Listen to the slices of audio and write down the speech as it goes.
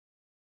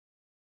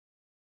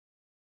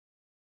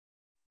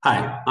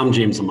Hi, I'm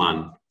James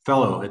Amon,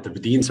 fellow at the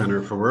Bedeen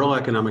Center for Rural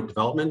Economic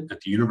Development at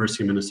the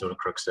University of Minnesota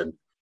Crookston.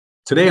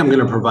 Today, I'm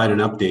going to provide an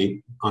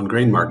update on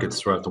grain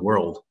markets throughout the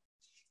world.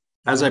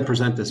 As I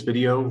present this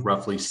video,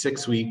 roughly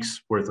 6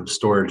 weeks worth of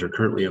storage are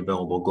currently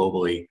available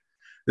globally.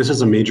 This is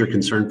a major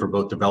concern for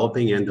both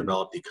developing and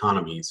developed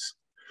economies.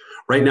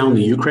 Right now in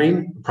the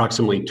Ukraine,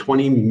 approximately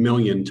 20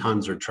 million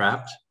tons are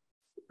trapped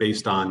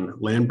based on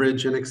land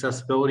bridge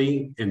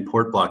inaccessibility and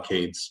port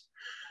blockades.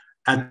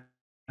 At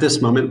this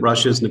moment,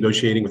 Russia is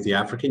negotiating with the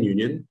African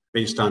Union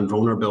based on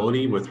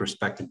vulnerability with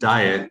respect to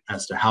diet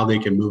as to how they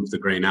can move the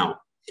grain out.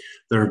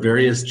 There are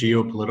various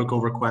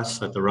geopolitical requests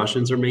that the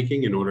Russians are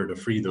making in order to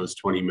free those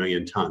 20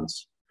 million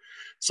tons.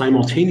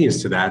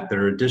 Simultaneous to that,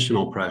 there are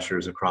additional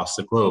pressures across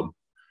the globe.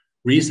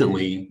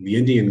 Recently, the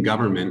Indian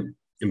government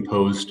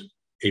imposed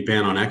a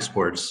ban on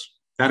exports.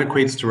 That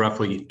equates to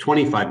roughly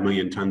 25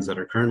 million tons that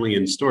are currently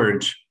in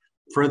storage,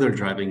 further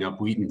driving up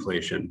wheat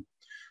inflation.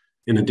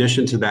 In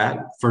addition to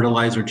that,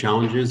 fertilizer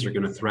challenges are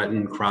going to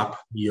threaten crop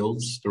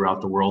yields throughout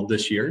the world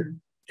this year,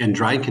 and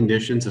dry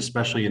conditions,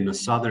 especially in the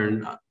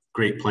southern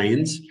Great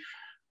Plains,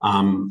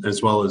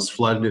 as well as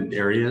flooded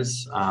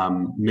areas,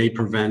 may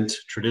prevent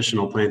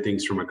traditional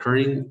plantings from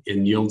occurring,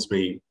 and yields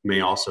may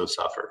also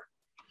suffer.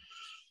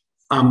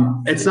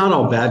 It's not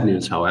all bad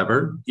news,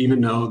 however. Even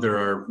though there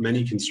are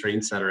many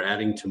constraints that are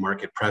adding to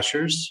market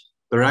pressures,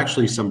 there are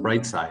actually some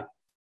bright side.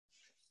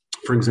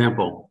 For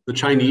example, the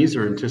Chinese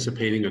are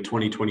anticipating a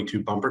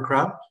 2022 bumper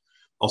crop.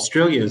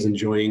 Australia is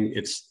enjoying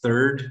its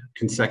third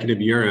consecutive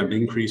year of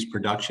increased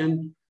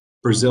production.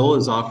 Brazil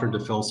is offered to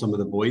fill some of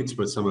the voids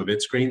with some of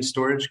its grain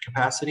storage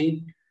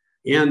capacity.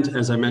 And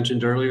as I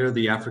mentioned earlier,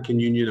 the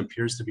African Union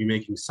appears to be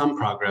making some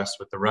progress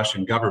with the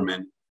Russian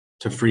government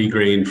to free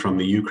grain from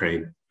the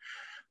Ukraine.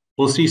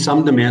 We'll see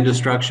some demand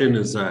destruction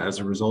as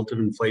a result of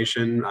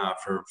inflation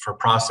for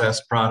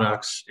processed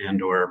products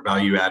and or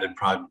value-added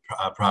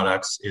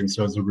products. And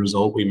so as a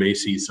result, we may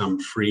see some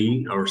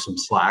free or some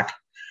slack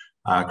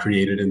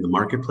created in the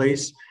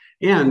marketplace.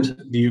 And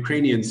the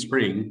Ukrainian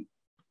spring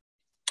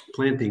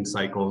planting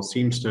cycle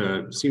seems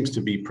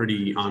to be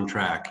pretty on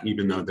track,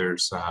 even though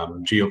there's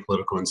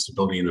geopolitical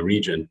instability in the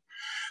region.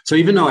 So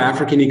even though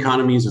African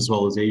economies as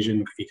well as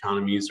Asian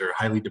economies are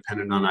highly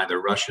dependent on either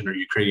Russian or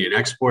Ukrainian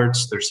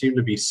exports, there seem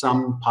to be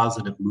some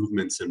positive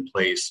movements in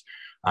place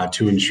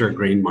to ensure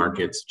grain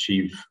markets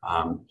achieve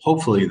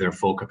hopefully their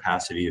full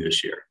capacity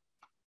this year.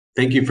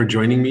 Thank you for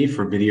joining me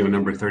for video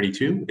number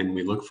 32, and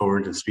we look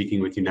forward to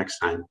speaking with you next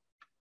time.